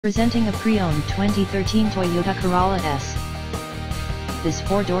Presenting a pre-owned 2013 Toyota Corolla S. This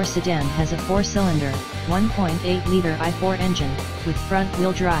four-door sedan has a four-cylinder, 1.8-liter i4 engine, with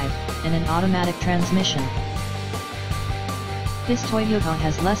front-wheel drive, and an automatic transmission. This Toyota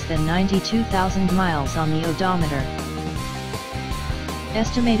has less than 92,000 miles on the odometer.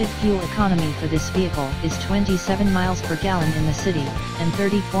 Estimated fuel economy for this vehicle is 27 miles per gallon in the city, and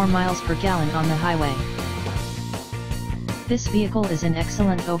 34 miles per gallon on the highway. This vehicle is in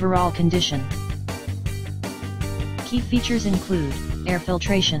excellent overall condition. Key features include air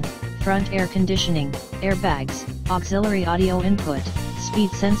filtration, front air conditioning, airbags, auxiliary audio input,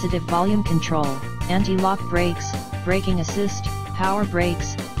 speed-sensitive volume control, anti-lock brakes, braking assist, power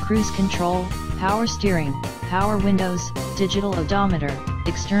brakes, cruise control, power steering, power windows, digital odometer,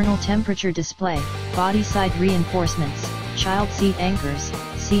 external temperature display, body side reinforcements, child seat anchors,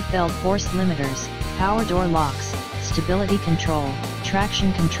 seat belt force limiters, power door locks, stability control,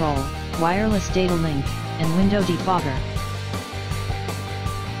 traction control, wireless data link, and window defogger.